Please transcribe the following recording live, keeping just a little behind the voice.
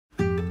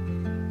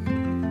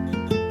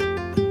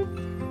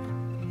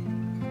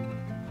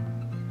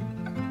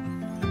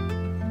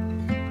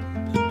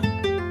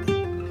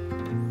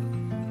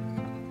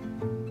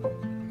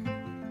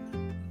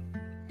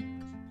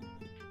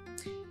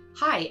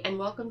and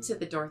welcome to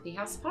the Dorothy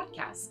House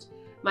podcast.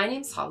 My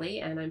name's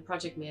Holly, and I'm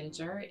project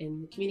manager in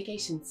the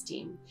communications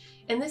team.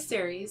 In this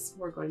series,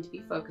 we're going to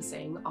be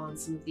focusing on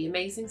some of the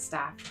amazing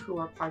staff who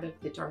are part of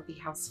the Dorothy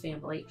House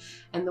family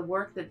and the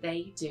work that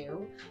they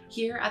do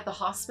here at the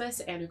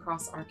hospice and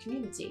across our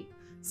community.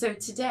 So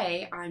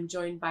today, I'm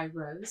joined by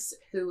Rose,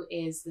 who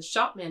is the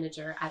shop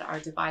manager at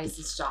our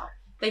Devises shop.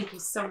 Thank you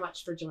so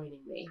much for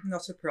joining me.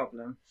 Not a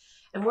problem.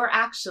 And we're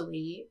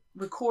actually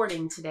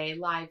recording today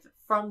live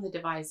from the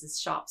Devises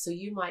shop, so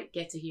you might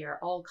get to hear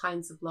all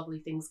kinds of lovely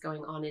things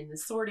going on in the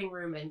sorting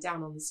room and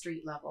down on the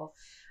street level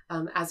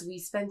as we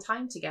spend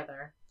time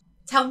together.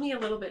 Tell me a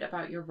little bit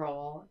about your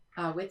role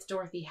with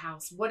Dorothy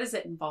House. What does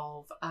it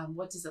involve?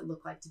 What does it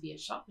look like to be a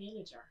shop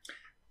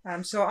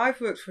manager? So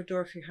I've worked for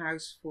Dorothy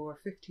House for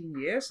 15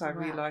 years, I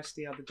realised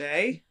the other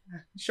day,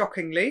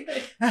 shockingly.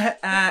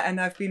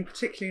 And I've been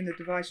particularly in the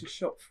Devises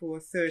shop for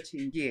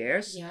 13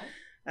 years. Yeah.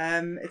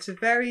 It's a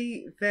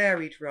very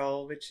varied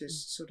role, which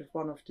is sort of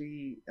one of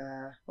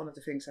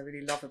the things I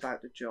really love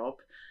about the job.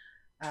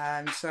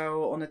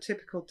 So on a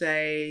typical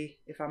day,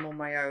 if I'm on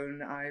my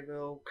own, I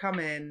will come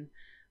in,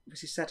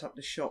 obviously set up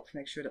the shop,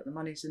 make sure that the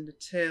money's in the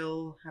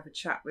till, have a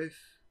chat with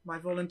my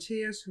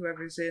volunteers,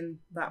 whoever is in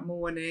that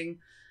morning,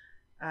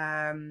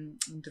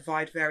 and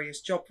divide various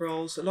job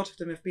roles. A lot of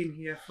them have been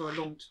here for a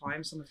long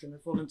time. Some of them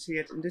have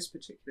volunteered in this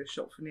particular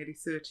shop for nearly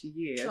 30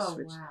 years,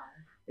 which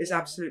is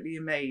absolutely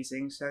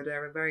amazing. So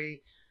they're a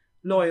very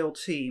loyal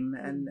team,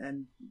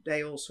 and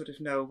they all sort of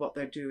know what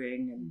they're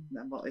doing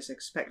and what is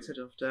expected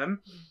of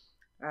them.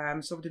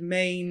 So the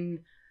main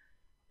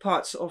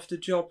parts of the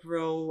job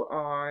role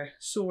are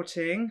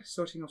sorting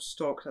of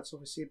stock. That's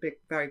obviously a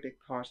very big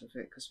part of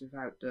it, because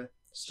without the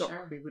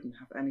stock we wouldn't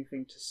have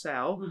anything to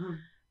sell.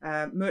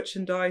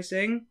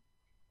 Merchandising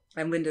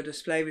and window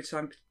display, which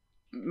I'm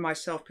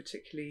myself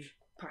particularly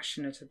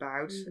passionate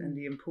about, and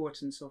the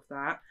importance of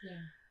that.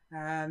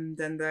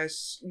 Then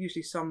there's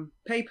usually some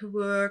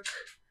paperwork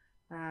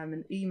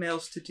and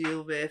emails to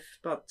deal with,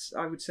 but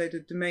I would say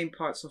that the main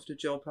parts of the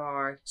job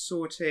are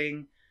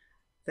sorting,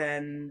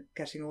 then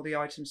getting all the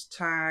items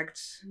tagged,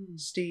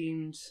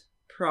 steamed,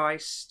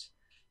 priced,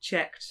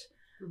 checked,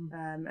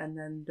 and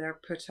then they're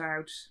put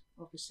out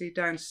obviously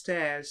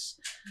downstairs.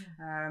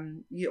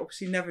 You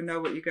obviously never know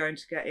what you're going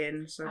to get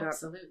in, so that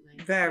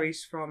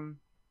varies from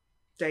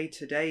day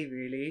to day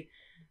really,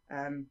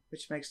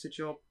 which makes the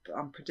job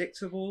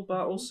unpredictable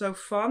but also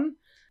fun.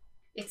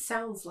 It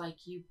sounds like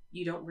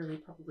you don't really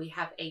probably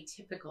have a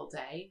typical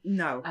day.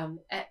 No.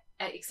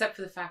 Except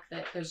for the fact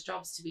that there's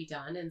jobs to be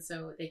done, and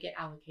so they get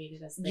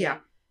allocated as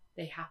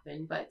they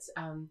happen, but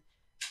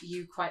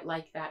you quite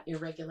like that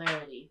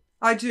irregularity.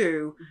 I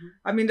do.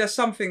 I mean, there's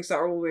some things that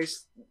are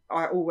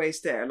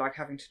always there, like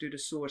having to do the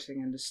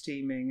sorting and the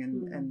steaming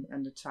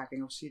and the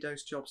tagging. Obviously,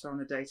 those jobs are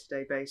on a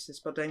day-to-day basis,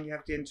 but then you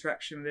have the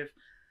interaction with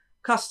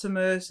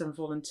customers and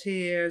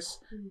volunteers,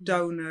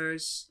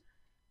 donors,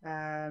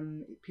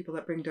 people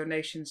that bring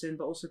donations in,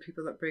 but also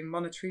people that bring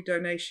monetary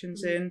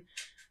donations in.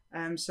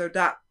 So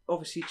that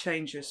obviously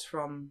changes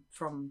from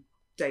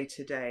day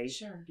to day.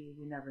 Sure.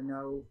 You never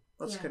know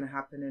what's going to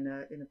happen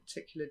in a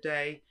particular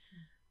day.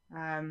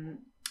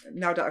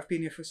 Now that I've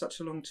been here for such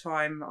a long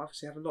time, I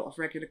obviously have a lot of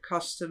regular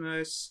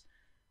customers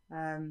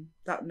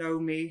that know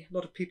me. A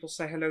lot of people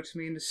say hello to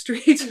me in the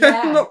street.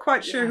 I'm not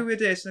quite sure who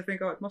it is, and I think,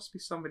 it must be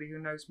somebody who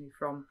knows me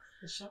from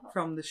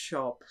the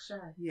shop.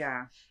 Sure.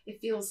 Yeah. It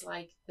feels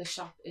like the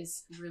shop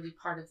is really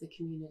part of the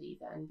community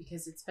then,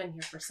 because it's been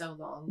here for so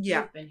long.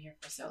 Yeah. You've been here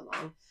for so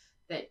long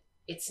that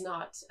it's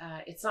not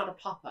a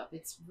pop-up.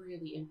 It's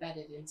really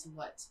embedded into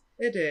what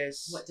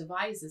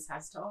Devises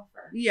has to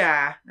offer.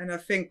 Yeah, and I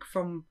think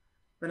from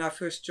when I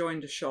first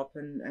joined the shop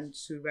and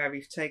to where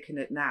we've taken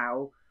it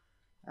now,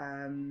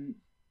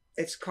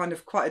 it's kind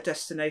of quite a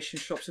destination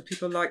shop. So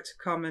people like to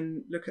come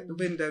and look at the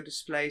window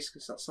displays,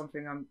 because that's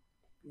something I'm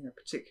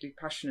particularly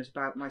passionate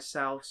about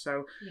myself.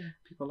 So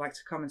people like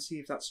to come and see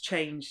if that's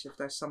changed, if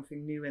there's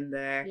something new in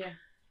there.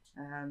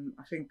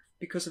 I think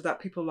because of that,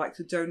 people like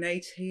to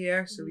donate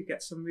here, so we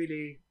get some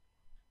really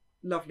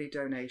lovely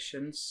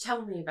donations.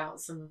 Tell me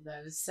about some of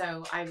those.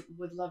 So I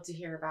would love to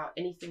hear about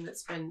anything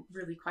that's been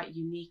really quite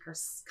unique or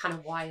kind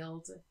of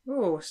wild.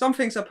 Oh, some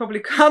things I probably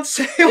can't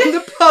say on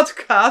the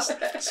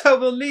podcast, so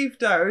we'll leave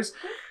those.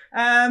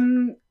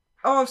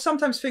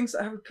 Sometimes things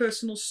that have a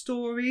personal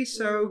story.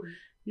 So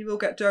you will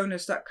get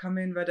donors that come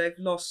in where they've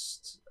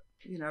lost,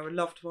 a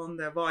loved one,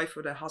 their wife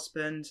or their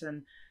husband,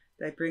 and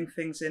they bring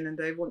things in and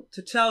they want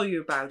to tell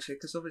you about it,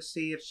 because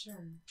obviously,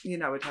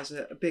 it has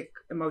a big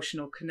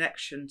emotional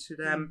connection to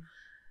them.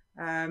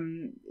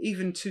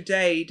 Even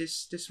today,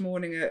 this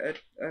morning, a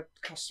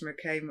customer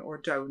came, or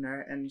a donor,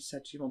 and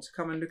said, "Do you want to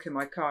come and look in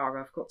my car?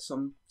 I've got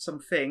some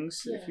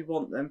things if you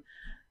want them."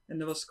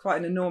 And there was quite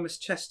an enormous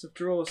chest of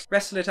drawers.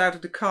 Wrestle it out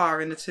of the car,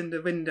 and it's in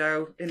the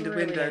window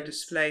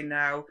display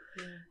now.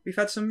 We've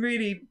had some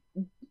really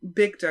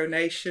big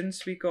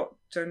donations. We got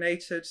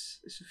donated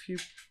a few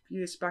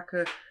years back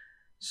a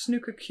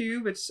snooker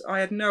cube. I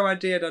had no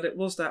idea that it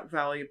was that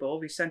valuable.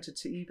 We sent it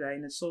to eBay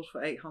and it sold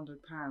for £800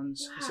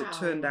 because it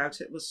turned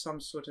out it was some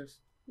sort of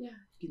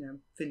Yeah.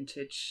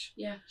 Vintage.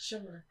 Yeah,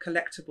 sure.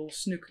 Collectible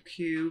snooker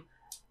cue.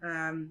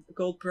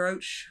 Gold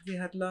brooch we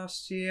had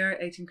last year,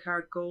 18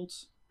 karat gold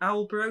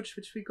owl brooch,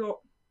 which we got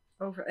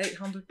over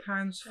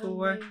 £800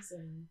 for.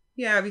 Amazing.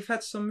 Yeah, we've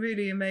had some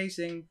really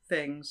amazing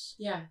things.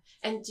 Yeah.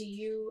 And do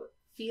you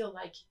feel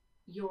like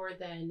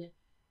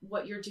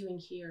what you're doing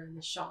here in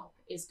the shop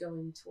is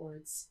going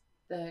towards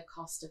the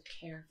cost of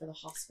care for the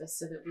hospice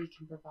so that we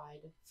can provide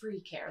free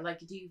care? Like,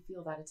 do you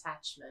feel that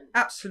attachment?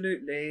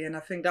 Absolutely, and I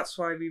think that's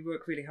why we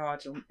work really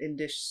hard in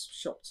this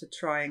shop to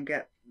try and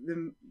get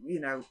the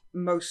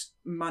most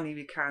money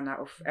we can out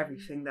of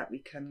everything that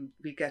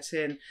we get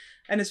in.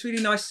 And it's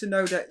really nice to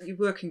know that you're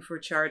working for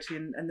a charity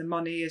and the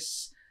money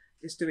is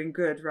doing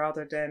good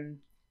rather than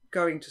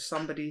going to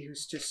somebody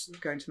who's just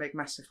going to make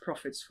massive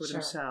profits for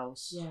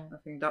themselves. Yeah. I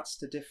think that's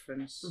the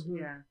difference.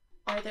 Yeah.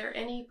 Are there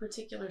any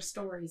particular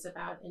stories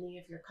about any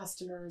of your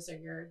customers or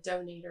your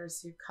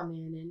donators who come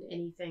in and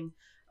anything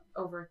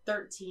over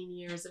 13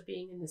 years of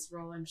being in this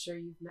role? I'm sure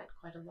you've met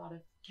quite a lot of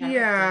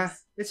characters. Yeah,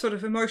 it's sort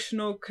of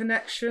emotional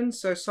connection.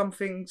 So some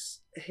things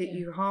hit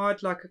you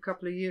hard. Like a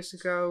couple of years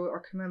ago, I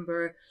can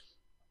remember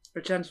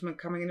a gentleman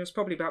coming in, it was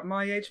probably about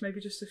my age, maybe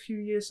just a few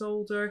years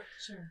older,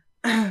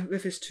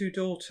 with his 2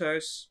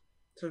 daughters,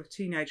 sort of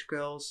teenage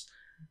girls.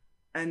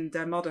 And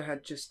their mother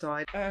had just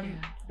died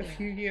a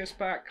few years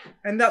back,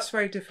 and that's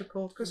very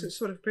difficult because it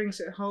sort of brings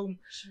it home.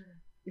 Sure.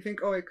 You think,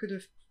 oh, it could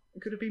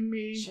have been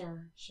me.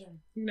 Sure.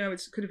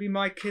 It could have been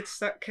my kids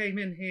that came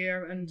in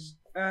here and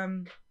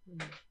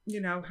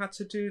had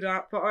to do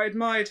that. But I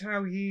admired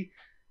how he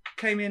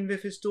came in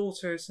with his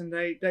daughters, and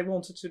they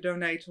wanted to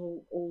donate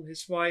all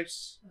his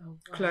wife's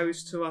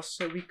clothes to us,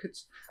 so we could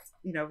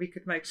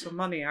make some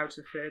money out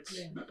of it.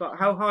 Yeah. But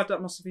how hard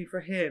that must have been for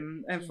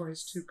him and for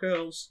his 2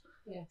 girls.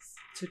 Yes.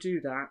 To do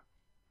that.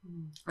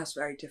 That's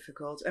very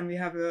difficult. And we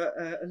have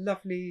a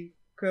lovely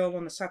girl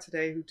on a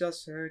Saturday who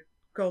does her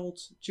gold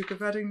Duke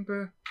of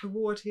Edinburgh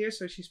award here.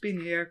 So she's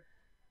been here.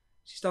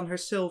 She's done her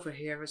silver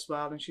here as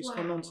well, and she's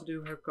gone on to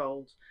do her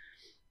gold.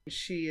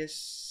 She is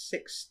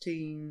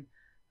 16.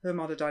 Her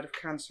mother died of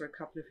cancer a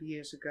couple of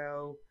years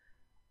ago,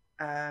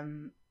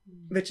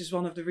 which is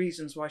one of the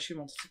reasons why she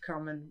wanted to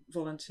come and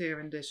volunteer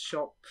in this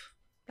shop.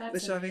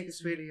 Which I think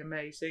is really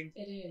amazing.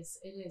 It is,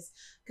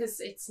 because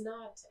it's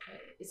not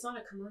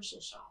a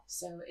commercial shop,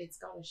 so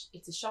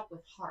it's a shop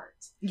with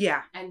heart.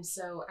 Yeah. And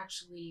so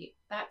actually,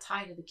 that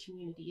tie to the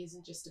community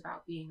isn't just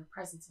about being a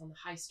presence on the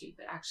high street,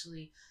 but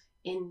actually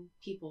in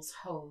people's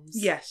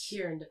homes. Yes.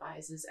 Here in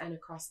Devizes and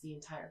across the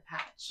entire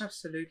patch.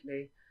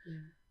 Absolutely.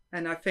 Yeah.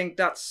 And I think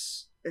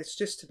it's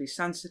just to be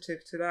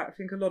sensitive to that. I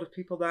think a lot of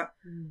people that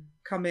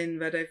come in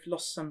where they've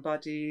lost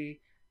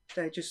somebody,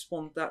 they just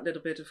want that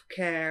little bit of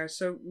care.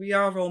 So we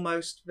are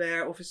almost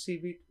there.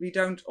 Obviously, we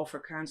don't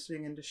offer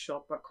counselling in the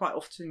shop, but quite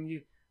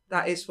often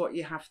that is what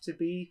you have to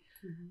be.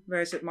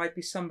 Whereas it might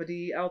be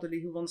somebody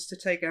elderly who wants to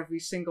take every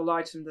single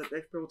item that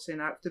they've brought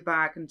in out of the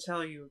bag and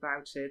tell you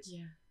about it.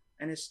 Yeah.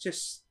 And it's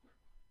just,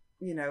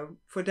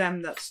 for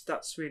them,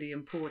 that's really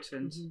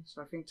important.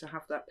 So I think to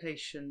have that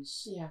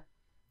patience. Yeah.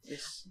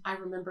 I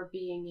remember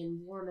being in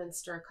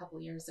Warminster a couple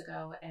of years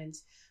ago, and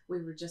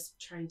we were just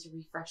trying to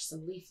refresh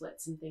some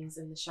leaflets and things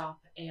in the shop,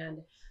 and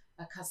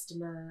a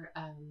customer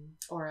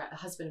or a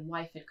husband and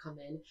wife had come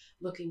in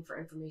looking for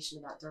information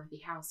about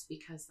Dorothy House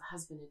because the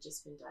husband had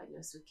just been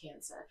diagnosed with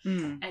cancer.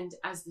 And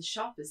as the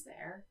shop is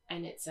there,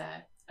 and it's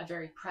a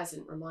very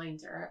present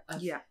reminder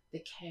of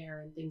the care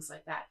and things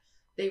like that,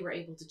 they were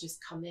able to just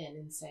come in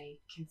and say,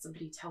 can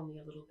somebody tell me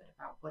a little bit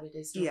about what it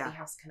is Dorothy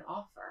House can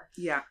offer?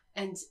 Yeah.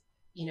 And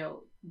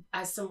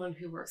as someone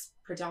who works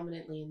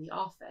predominantly in the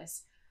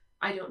office,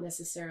 I don't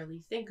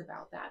necessarily think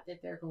about that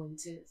they're going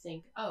to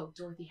think, oh,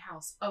 Dorothy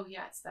House, oh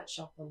yeah, it's that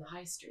shop on the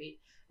high street,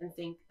 and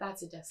think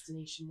that's a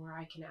destination where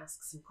I can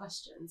ask some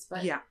questions.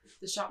 But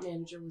the shop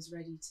manager was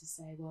ready to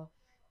say, well,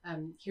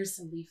 here's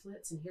some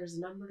leaflets and here's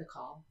a number to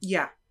call.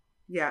 Yeah,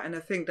 and I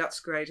think that's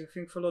great. I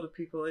think for a lot of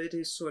people it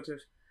is sort of,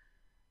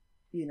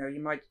 you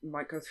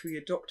might go through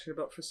your doctor,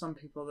 but for some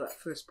people that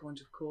first point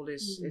of call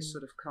is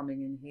sort of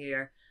coming in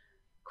here.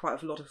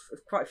 Quite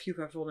a few of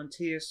our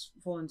volunteers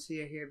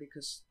volunteer here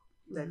because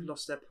they've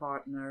lost their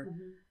partner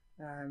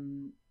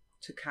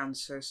to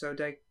cancer. So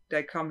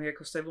they come here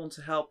because they want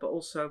to help, but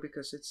also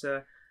because it's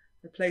a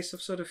place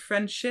of sort of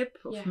friendship,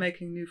 of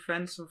making new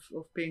friends, of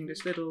being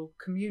this little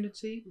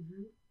community.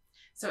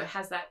 So it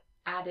has that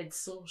added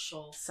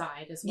social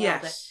side as well.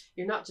 Yes. That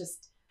you're not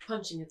just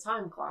punching a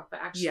time clock,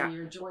 but actually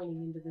you're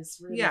joining into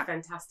this really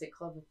fantastic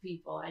club of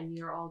people, and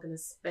you're all going to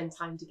spend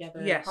time together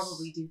and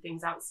probably do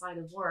things outside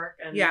of work.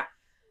 And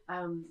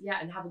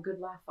and have a good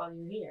laugh while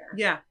you're here.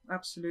 Yeah,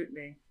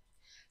 absolutely.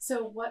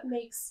 So what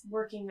makes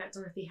working at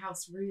Dorothy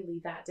House really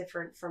that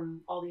different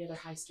from all the other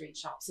high street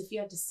shops, if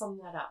you had to sum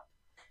that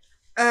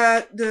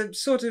up? The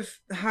sort of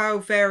how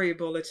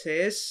variable it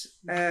is.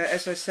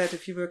 As I said,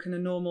 if you work in a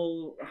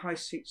normal high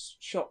street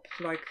shop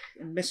like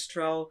in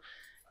Mistral,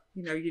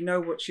 you know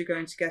what you're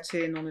going to get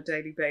in on a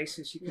daily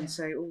basis. You can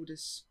say, oh,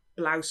 this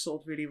blouse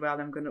sold really well,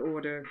 I'm going to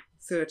order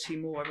 30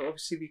 more, but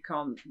obviously we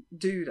can't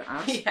do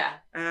that.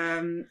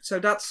 Yeah. So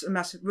that's a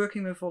massive,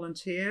 working with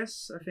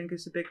volunteers, I think,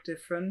 is a big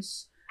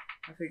difference.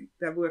 I think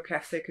their work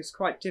ethic is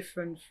quite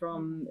different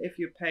from if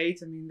you're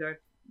paid. I mean, they're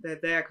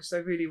there because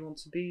they really want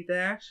to be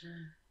there. Sure.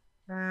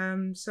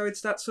 So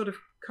it's that sort of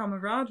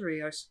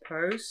camaraderie, I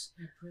suppose.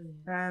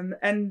 Brilliant.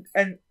 And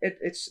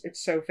it's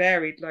so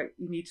varied. Like,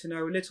 you need to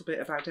know a little bit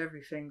about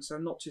everything. So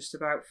not just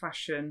about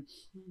fashion,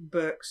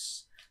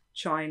 books,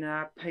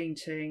 china,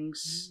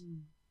 paintings,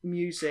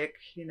 music.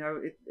 You know,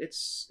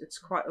 it's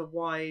quite a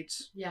wide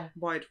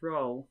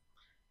role.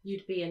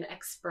 You'd be an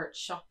expert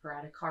shopper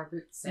at a car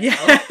boot sale.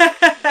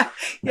 Yeah.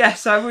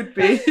 Yes, I would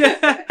be.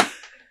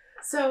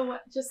 So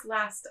just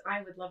last,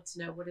 I would love to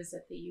know, what is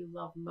it that you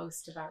love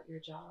most about your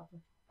job?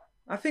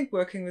 I think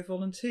working with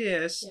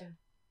volunteers.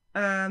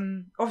 Yeah.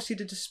 Obviously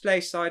the display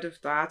side of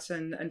that,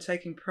 and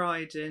taking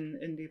pride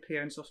in the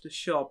appearance of the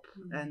shop.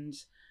 And,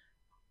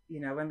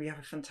 you know, when we have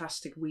a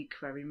fantastic week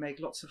where we make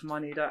lots of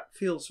money, that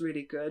feels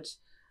really good.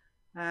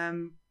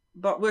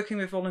 But working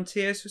with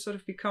volunteers who sort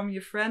of become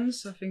your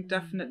friends, I think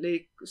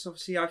definitely, because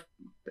obviously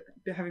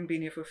having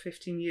been here for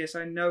 15 years,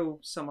 I know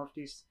some of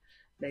these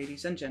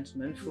ladies and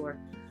gentlemen for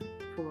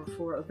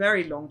a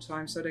very long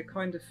time, so they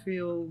kind of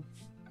feel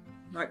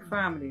like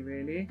family,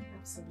 really.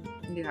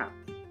 Absolutely. Yeah.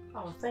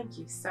 Oh, thank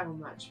you so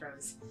much,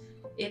 Rose.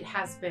 It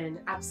has been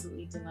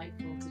absolutely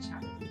delightful to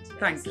chat with you today.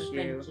 Thank you.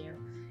 Thank you.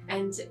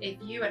 And if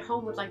you at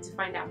home would like to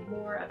find out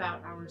more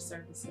about our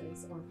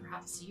services, or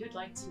perhaps you'd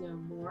like to know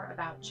more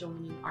about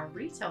joining our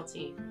retail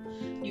team,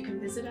 you can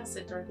visit us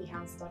at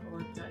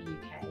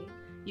dorothyhouse.org.uk.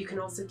 You can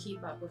also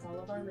keep up with all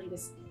of our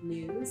latest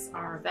news,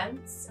 our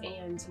events,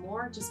 and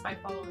more just by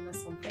following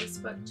us on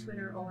Facebook,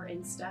 Twitter, or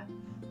Insta.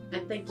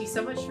 And thank you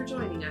so much for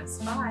joining us.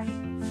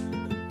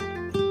 Bye.